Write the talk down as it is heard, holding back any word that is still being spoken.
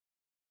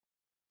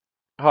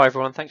Hi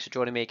everyone, thanks for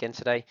joining me again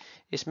today.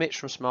 It's Mitch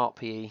from Smart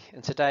PE,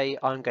 and today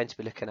I'm going to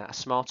be looking at a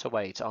smarter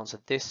way to answer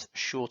this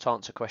short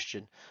answer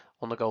question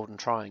on the golden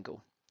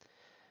triangle.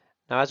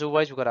 Now, as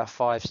always, we've got our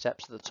 5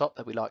 steps at the top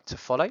that we like to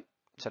follow.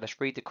 So let's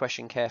read the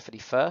question carefully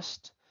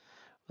first.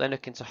 Then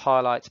looking to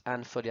highlight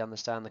and fully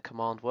understand the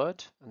command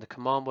word, and the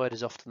command word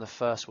is often the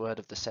first word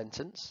of the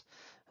sentence.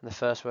 And the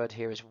first word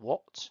here is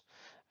what,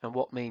 and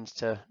what means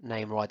to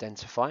name or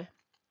identify.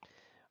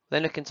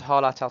 Then looking to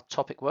highlight our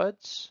topic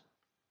words.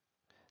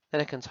 Then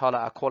I can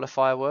highlight our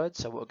qualifier words,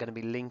 so what we're going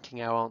to be linking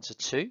our answer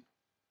to.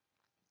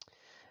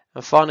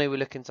 And finally, we're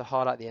looking to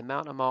highlight the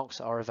amount of marks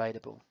that are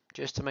available,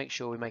 just to make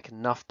sure we make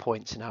enough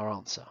points in our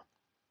answer.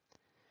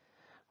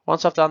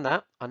 Once I've done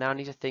that, I now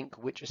need to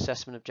think which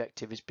assessment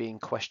objective is being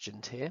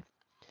questioned here.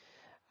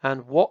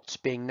 And what,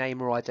 being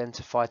name or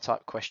identify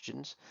type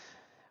questions,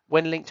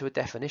 when linked to a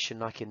definition,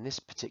 like in this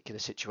particular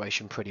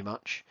situation pretty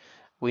much,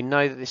 we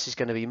know that this is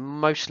going to be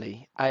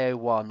mostly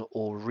AO1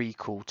 or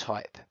recall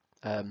types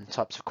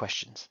of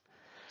questions.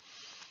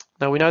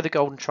 Now we know the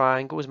golden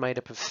triangle is made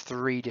up of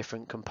 3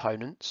 different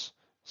components.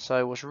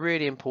 So what's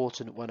really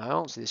important when I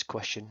answer this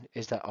question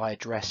is that I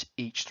address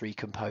each 3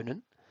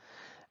 component.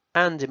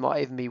 And it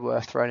might even be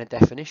worth throwing a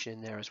definition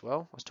in there as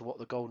well as to what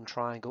the golden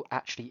triangle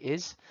actually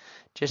is,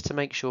 just to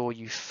make sure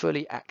you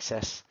fully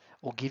access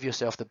or give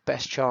yourself the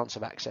best chance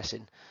of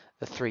accessing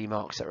the 3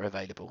 marks that are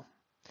available.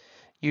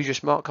 Use your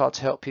smart card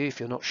to help you if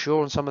you're not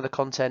sure on some of the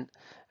content,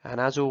 and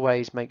as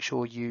always, make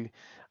sure you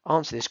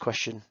answer this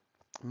question,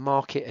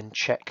 mark it and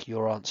check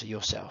your answer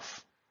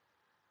yourself.